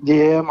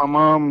 Yeah, my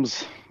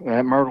mom's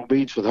at Myrtle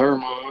Beach with her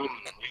mom, and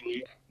we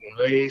went and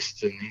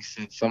raced, and he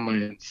said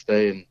somebody had to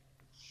stay and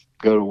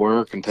go to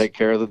work and take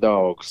care of the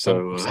dogs.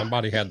 So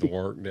Somebody had to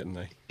work, didn't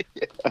they?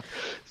 yeah.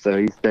 So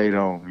he stayed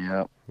home.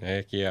 Yeah.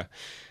 Heck yeah.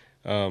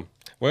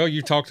 Well,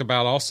 you talked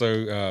about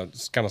also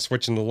kind of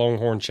switching the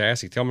Longhorn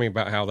chassis. Tell me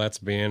about how that's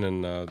been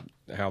and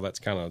how that's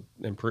kind of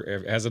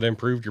improved. Has it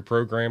improved your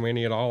program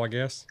any at all, I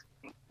guess?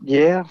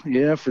 Yeah,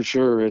 for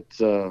sure.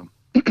 It's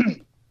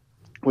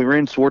we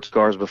ran sports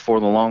cars before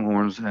the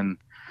Longhorns, and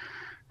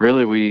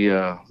really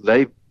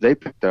they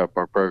picked up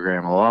our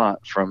program a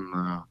lot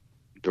from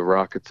the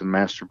Rockets and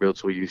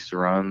Masterbuilts we used to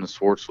run. The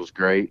Swartz was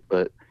great,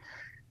 but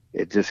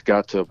it just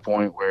got to a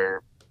point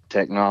where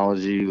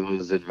technology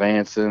was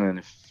advancing, and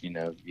if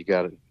you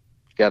got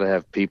to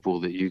have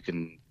people that you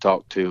can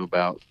talk to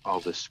about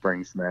all this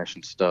spring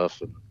smashing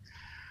stuff and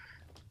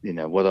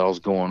what all's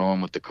going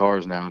on with the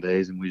cars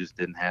nowadays, and we just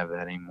didn't have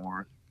that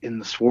anymore in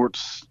the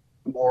Swartz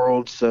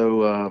world.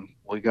 So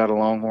we got a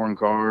Longhorn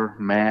car.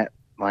 Matt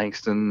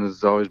Langston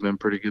has always been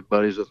pretty good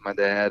buddies with my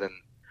dad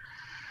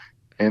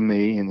and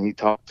me, and he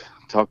talked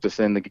us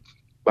into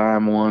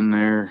buying one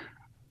there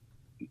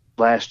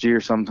last year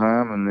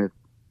sometime, and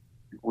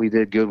we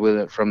did good with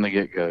it from the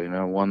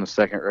get-go. Won the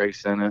second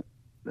race in it,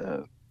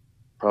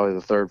 probably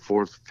the third,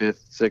 fourth,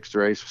 fifth, sixth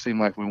race. It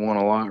seemed like we won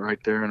a lot right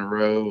there in a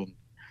row, and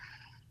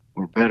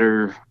we're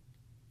better.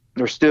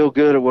 We're still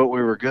good at what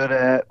we were good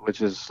at,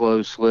 which is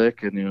slow,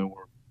 slick, and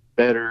we're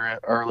better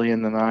early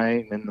in the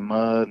night and in the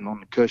mud and on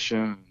the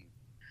cushion.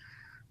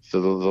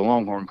 So the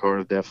Longhorn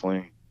car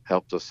definitely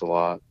helped us a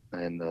lot,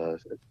 and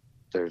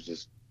there's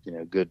just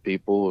good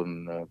people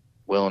and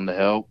willing to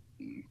help.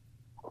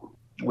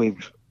 We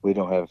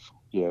don't have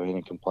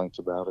any complaints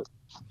about it.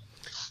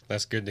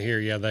 That's good to hear.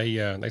 Yeah,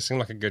 they seem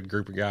like a good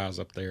group of guys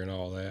up there and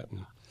all that.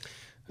 And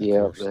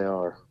yeah, they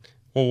are.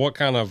 Well, what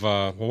kind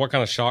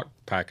of shock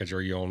package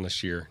are you on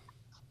this year?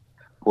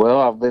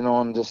 Well, I've been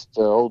on just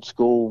old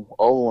school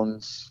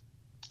Olin's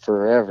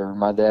forever.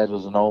 My dad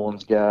was an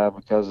Olin's guy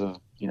because of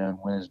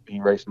when he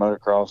raced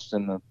motocross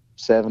in the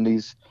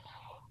 70s,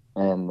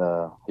 and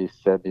he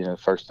said the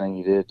first thing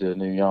he did to a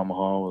new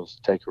Yamaha was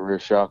take a rear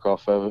shock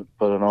off of it,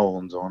 put an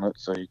Olin's on it,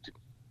 so you could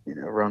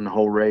run the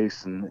whole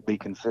race and be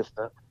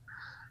consistent.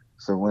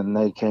 So when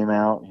they came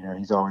out,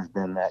 he's always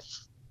been that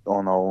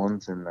on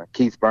Olin's. And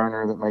Keith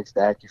Berner that makes the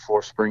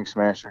AccuForce Spring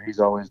Smasher, he's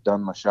always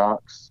done my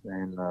shocks,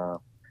 and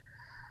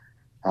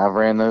I've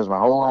ran those my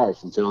whole life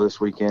until this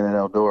weekend at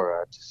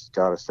Eldora. I just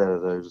got a set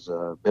of those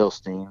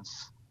Bilsteins,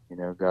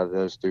 got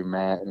those through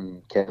Matt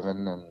and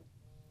Kevin, and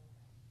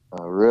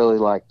really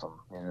liked them.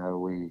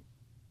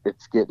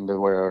 It's getting to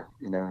where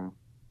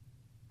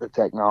the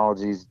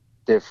technology's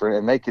different,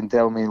 and they can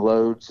tell me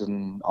loads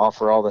and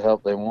offer all the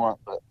help they want,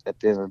 but at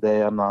the end of the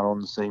day, I'm not on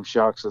the same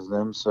shocks as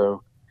them,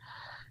 so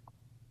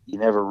you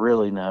never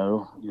really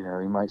know.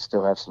 You might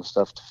still have some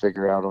stuff to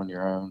figure out on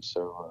your own.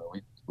 So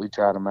we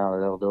tried them out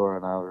at Eldora,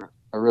 and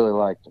I really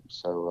liked them.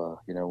 So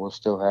we'll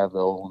still have the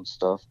old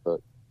stuff, but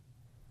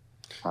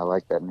I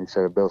like that new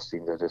set of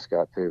Bilsteins I just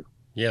got too.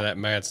 Yeah, that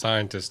mad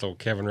scientist, old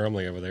Kevin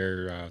Rumley over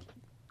there,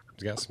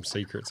 he's got some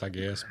secrets, I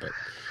guess. But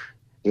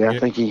yeah, I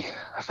think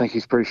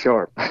he's pretty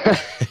sharp.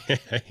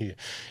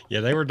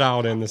 Yeah, they were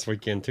dialed in this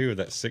weekend too with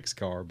that 6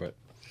 car, but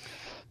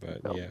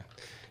yep.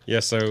 Yeah.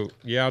 So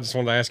I just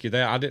wanted to ask you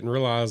that. I didn't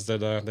realize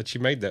that you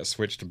made that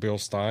switch to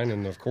Bilstein,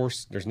 and of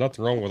course, there's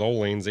nothing wrong with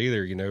Olin's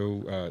either.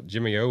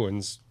 Jimmy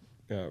Owens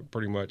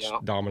pretty much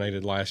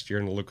dominated last year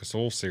in the Lucas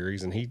Oil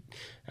Series, and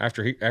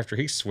after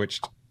he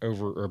switched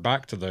over or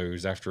back to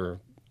those after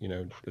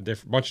a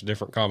bunch of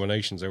different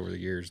combinations over the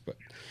years, but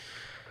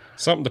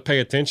something to pay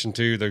attention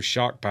to, those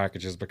shock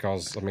packages,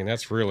 because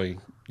that's really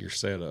your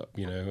setup,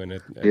 and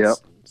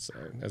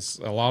it's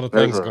a lot of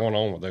things going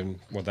on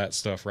with that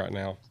stuff right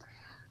now.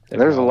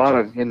 There's a lot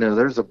of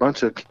there's a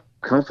bunch of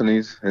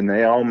companies and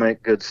they all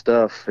make good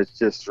stuff. It's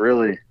just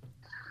really,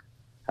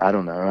 I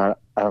don't know.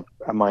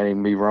 I might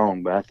even be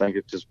wrong, but I think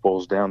it just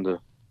boils down to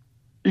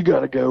you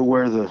got to go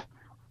where the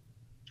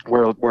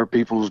where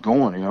people's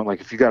going. You know,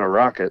 like if you got a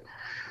rocket,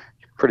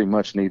 you pretty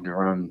much need to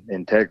run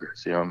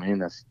Integras. You know what I mean?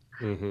 That's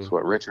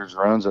what Richards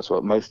runs. That's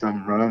what most of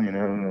them run. You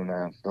know,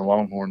 and the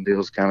Longhorn deal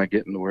is kind of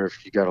getting to where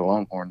if you got a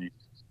Longhorn, you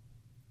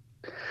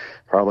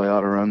probably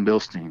ought to run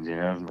Bilsteins. You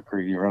know,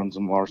 McCready runs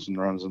them, Larson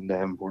runs them,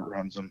 Davenport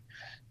runs them.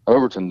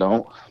 Overton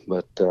don't,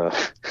 but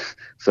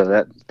so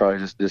that probably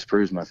just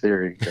disproves my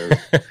theory because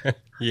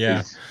Yeah.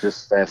 he's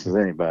just as fast as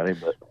anybody.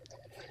 But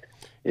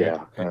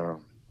yeah,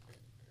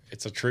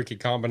 it's a tricky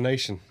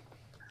combination.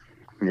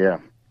 Yeah,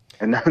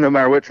 and no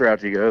matter which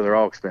route you go, they're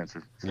all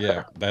expensive.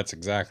 Yeah, that's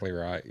exactly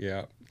right.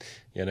 Yeah,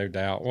 no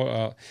doubt.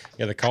 Well,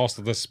 yeah, the cost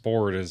of this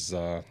sport is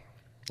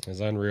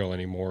unreal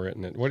anymore,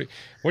 isn't it? What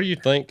do you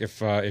think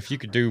if you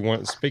could do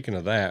one? Speaking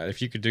of that,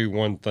 if you could do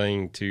one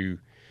thing to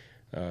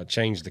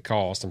change the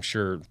cost, I'm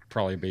sure it'd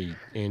probably be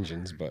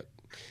engines. But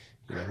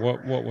you know,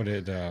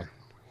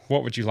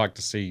 what would you like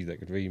to see that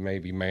could be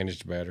maybe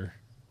managed better?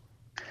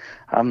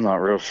 I'm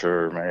not real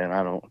sure,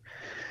 man.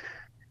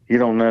 You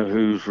don't know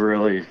who's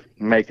really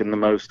making the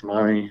most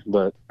money,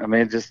 but I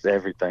mean, just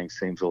everything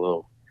seems a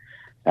little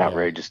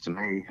outrageous to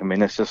me. I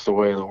mean, it's just the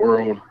way of the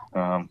world.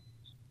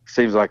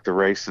 Seems like the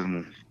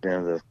racing,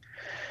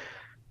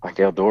 like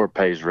Eldora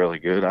pays really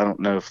good. I don't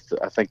know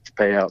I think the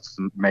payouts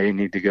may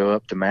need to go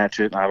up to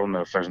match it. I don't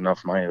know if there's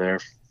enough money there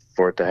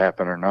for it to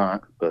happen or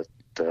not, but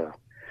the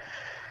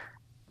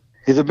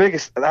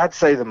biggest, I'd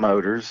say the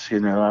motors, I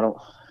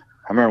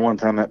remember one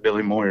time that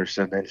Billy Moyer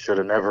said they should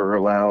have never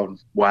allowed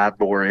wide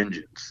bore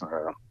engines.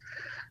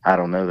 I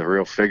don't know the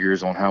real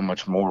figures on how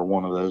much more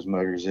one of those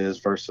motors is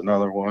versus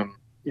another one,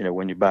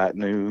 when you buy it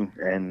new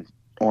and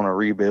on a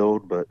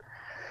rebuild. But,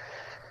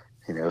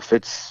 if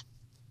it's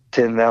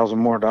 $10,000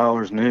 more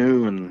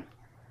new and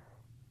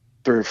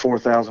 $3,000 or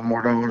 $4,000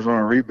 more on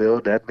a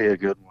rebuild, that'd be a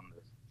good one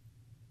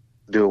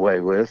to do away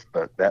with.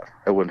 But that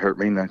wouldn't hurt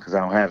me none because I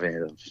don't have any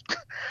of them.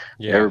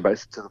 Yeah.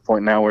 Everybody's to the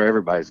point now where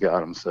everybody's got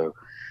them. So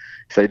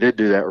if they did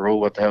do that rule,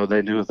 what the hell would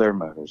they do with their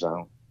motors? I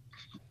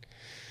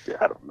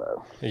don't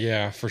know.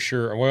 Yeah, for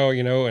sure. Well,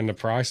 and the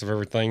price of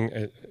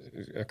everything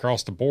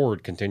across the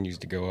board continues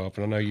to go up.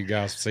 And I know you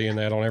guys are seeing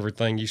that on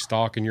everything you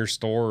stock in your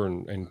store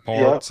and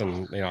parts. Yep.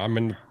 And, I'm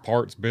in the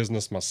parts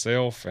business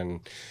myself.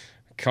 And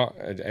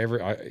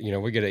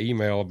we get an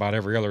email about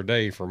every other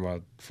day from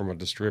a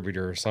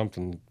distributor or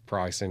something,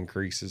 price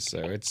increases.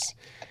 So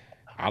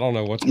I don't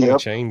know what's going to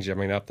change. I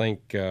mean, I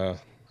think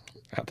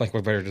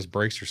we better just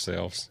brace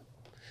yourselves.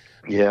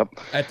 Yep.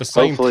 At the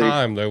same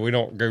time, though, we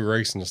don't go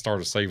racing to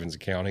start a savings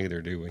account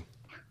either, do we?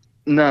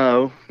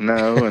 No,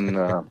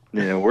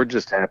 and we're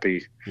just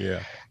happy.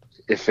 Yeah.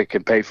 If it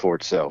can pay for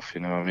itself,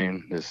 what I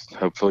mean. Just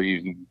hopefully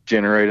you can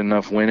generate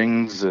enough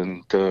winnings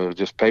and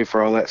just pay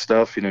for all that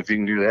stuff. If you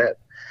can do that,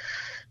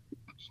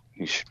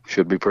 you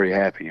should be pretty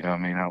happy. I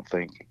mean, I don't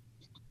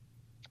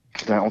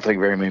think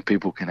very many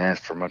people can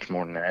ask for much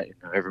more than that.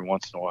 Every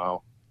once in a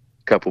while,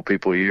 a couple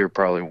people a year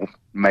probably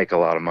make a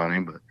lot of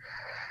money, but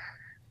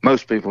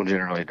most people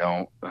generally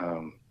don't.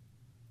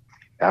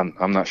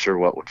 I'm not sure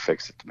what would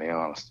fix it, to be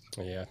honest.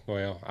 Yeah,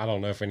 well, I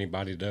don't know if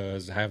anybody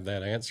does have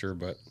that answer,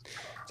 but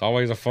it's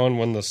always a fun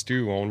one to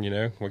stew on.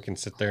 We can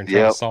sit there and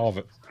try to solve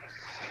it.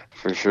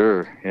 For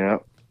sure, yeah.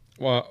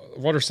 Well,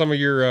 what are some of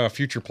your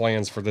future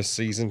plans for this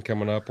season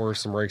coming up? What are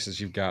some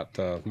races you've got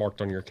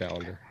marked on your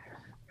calendar?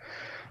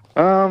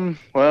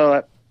 Well,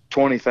 at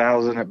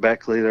 20,000 at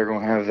Beckley, they're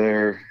going to have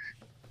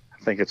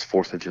I think it's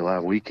 4th of July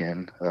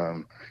weekend.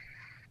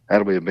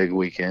 That'll be a big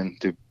weekend.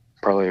 Do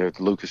probably a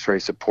Lucas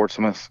race at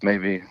Portsmouth,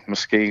 maybe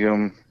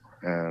Muskegum,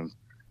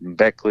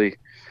 Beckley.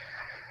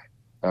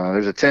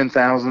 There's a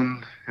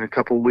 10,000 in a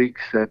couple of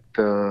weeks at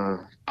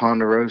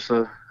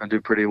Ponderosa. I do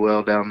pretty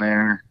well down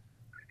there.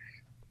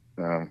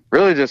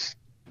 Really just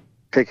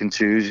pick and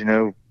choose,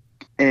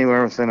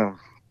 anywhere within a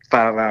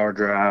 5-hour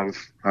drive,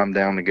 I'm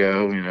down to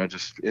go.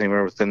 Just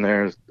anywhere within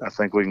there, I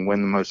think we can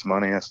win the most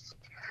money. That's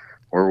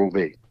where we'll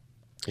be.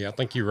 Yeah, I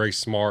think you race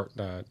smart,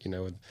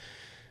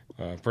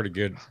 pretty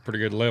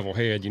good level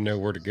head. You know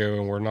where to go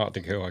and where not to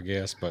go, I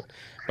guess. But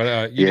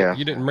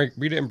you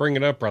didn't bring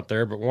it up right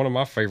there. But one of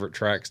my favorite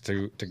tracks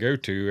to go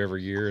to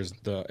every year is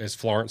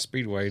Florence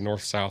Speedway,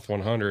 North South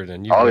 100,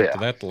 and you went to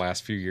that the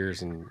last few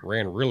years and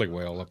ran really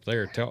well up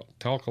there.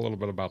 Talk a little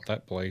bit about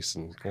that place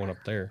and going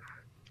up there.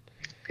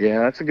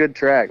 Yeah, that's a good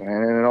track,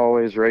 man, and it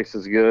always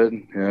races good.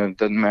 It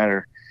doesn't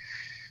matter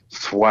if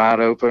it's wide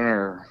open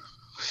or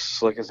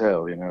slick as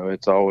hell.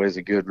 It's always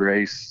a good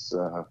race.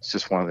 It's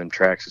just one of them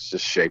tracks. It's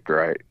just shaped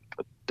right.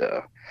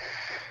 But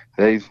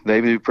they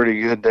do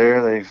pretty good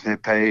there. They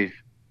pay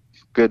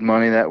good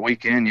money that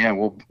weekend. Yeah,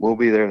 we'll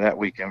be there that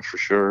weekend for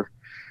sure.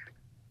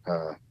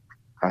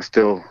 I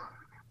still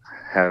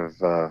have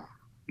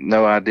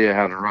no idea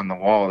how to run the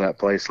wall of that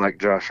place like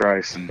Josh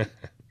Rice and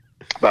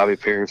Bobby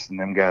Pierce and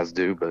them guys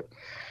do, but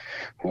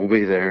we'll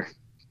be there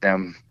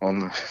down on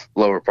the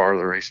lower part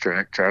of the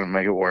racetrack trying to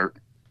make it work.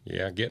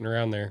 Yeah, getting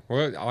around there.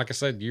 Well, like I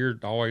said, you're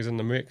always in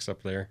the mix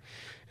up there.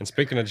 And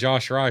speaking of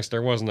Josh Rice,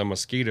 there wasn't a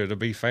mosquito to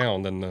be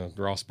found in the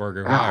Rossburg,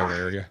 Ohio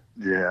area.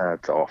 Yeah,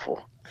 it's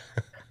awful.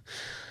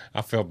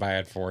 I feel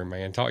bad for him,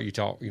 man.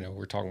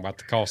 We're talking about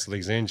the cost of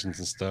these engines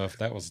and stuff.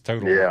 That was a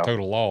Yeah.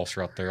 total loss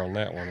right there on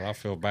that one. I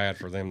feel bad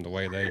for them the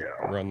way they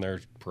run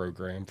their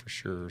program for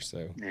sure.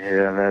 So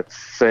Yeah,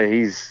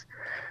 he's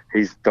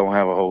don't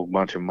have a whole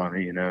bunch of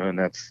money, you know, and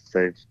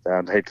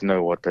I'd hate to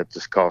know what that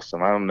just cost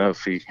him. I don't know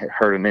if he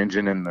hurt an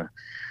engine in the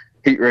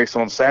heat race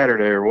on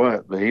Saturday or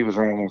what, but he was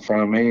running in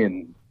front of me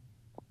and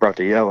brought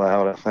the yellow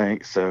out, I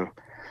think. So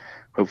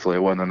hopefully it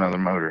wasn't another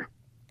motor.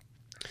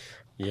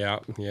 Yeah,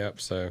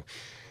 yep. So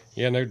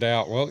yeah, no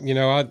doubt. Well, you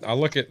know, I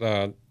look at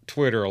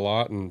Twitter a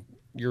lot, and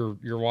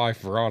your wife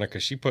Veronica,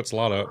 she puts a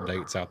lot of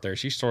updates out there.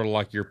 She's sort of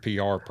like your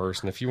PR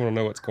person. If you want to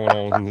know what's going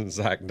on in the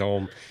Zack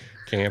Dohm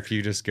camp,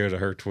 you just go to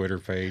her Twitter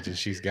page, and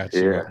she's got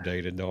you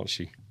updated, don't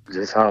she?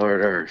 Just holler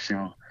at her.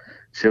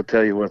 She'll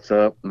tell you what's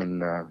up,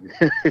 and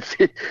if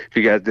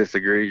you guys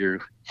disagree,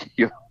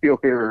 you'll hear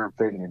her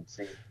opinion.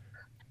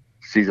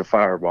 She's a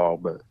fireball,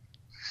 but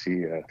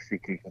she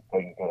keeps it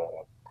taken care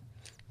of.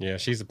 Yeah,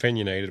 she's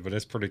opinionated, but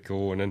it's pretty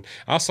cool. And then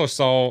I also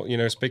saw, you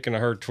know, speaking of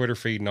her Twitter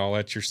feed and all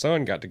that, your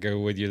son got to go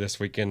with you this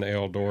weekend to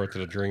Eldora to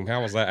the Dream.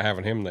 How was that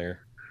having him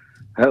there?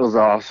 That was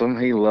awesome.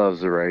 He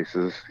loves the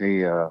races.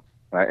 He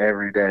like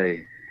every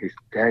day. He's,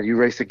 Dad, you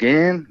race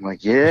again? I'm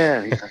like,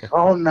 yeah. He's like,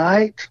 all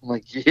night? I'm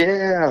like,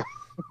 yeah.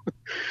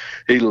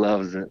 He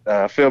loves it.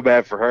 I feel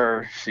bad for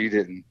her. She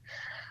didn't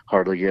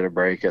hardly get a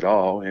break at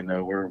all. You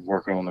know, we're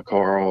working on the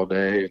car all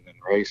day and then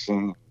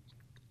racing.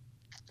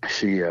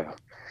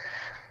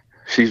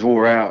 She's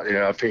wore out. You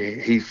know, if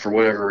he for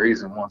whatever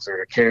reason wants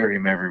her to carry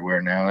him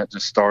everywhere now. That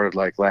just started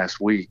like last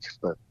week.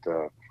 But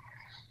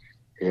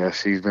yeah,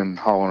 she's been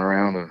hauling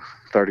around a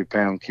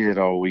 30-pound kid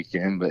all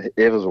weekend, but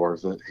it was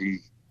worth it.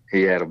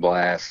 He had a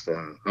blast.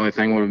 The only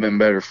thing would have been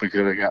better if we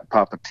could have got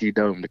Papa T.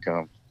 Dohm to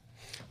come.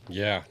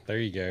 Yeah, there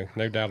you go.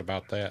 No doubt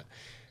about that.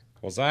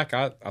 Well, Zach,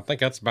 I think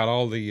that's about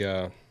all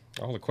the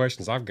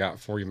questions I've got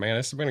for you, man.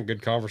 This has been a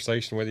good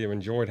conversation with you. I've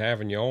enjoyed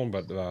having you on,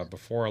 but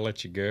before I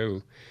let you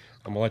go,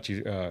 I'm going to let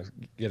you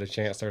get a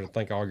chance there to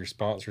thank all your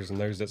sponsors and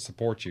those that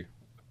support you.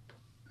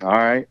 All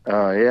right.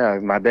 Yeah,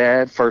 my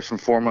dad, first and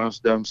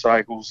foremost, Dohm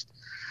Cycles,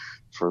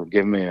 for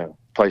giving me a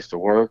place to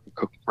work,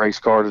 a race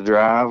car to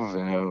drive,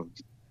 and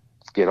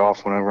get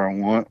off whenever I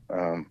want.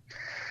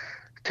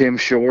 Tim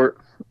Short,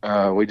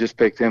 we just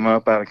picked him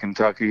up out of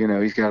Kentucky. You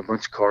know, he's got a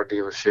bunch of car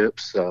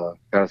dealerships.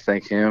 Got to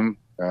thank him.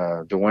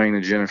 Dwayne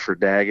and Jennifer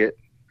Daggett,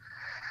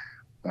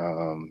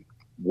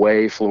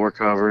 Way Floor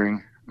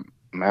Covering,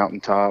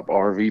 Mountaintop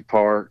RV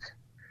Park,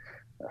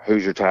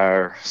 Hoosier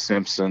Tire,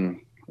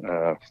 Simpson,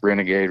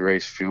 Renegade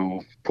Race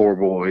Fuel, Poor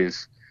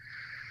Boys,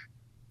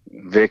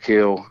 Vic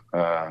Hill.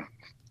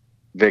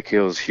 Vic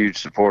Hill's a huge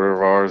supporter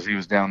of ours. He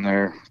was down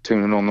there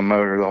tuning on the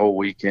motor the whole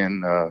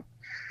weekend.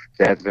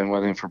 Dad's been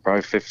with him for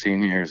probably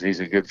 15 years. He's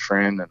a good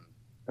friend and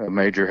a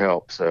major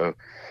help, so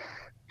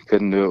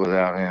couldn't do it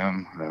without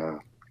him.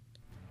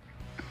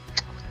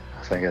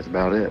 I think that's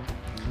about it.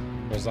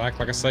 Well, Zach,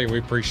 like I say, we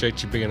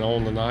appreciate you being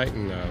on tonight,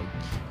 and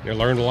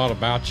learned a lot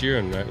about you,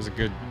 and it was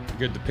good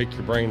to pick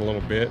your brain a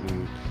little bit,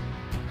 and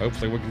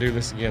hopefully we can do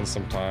this again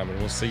sometime, and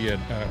we'll see you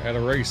at a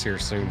race here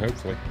soon,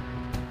 hopefully.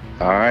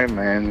 All right,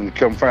 man.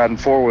 Come riding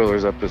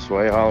four-wheelers up this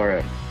way. Holler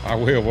at me. I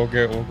will.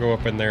 We'll go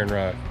up in there and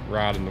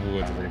ride in the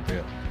woods a little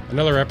bit.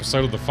 Another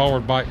episode of the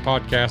Forward Bite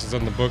Podcast is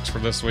in the books for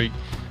this week.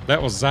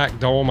 That was Zack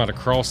Dohm out of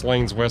Cross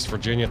Lanes, West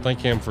Virginia. Thank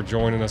him for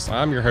joining us.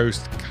 I'm your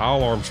host,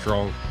 Kyle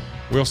Armstrong.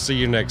 We'll see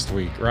you next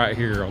week right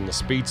here on the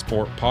Speed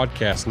Sport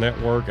Podcast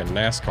Network and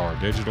NASCAR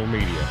Digital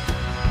Media.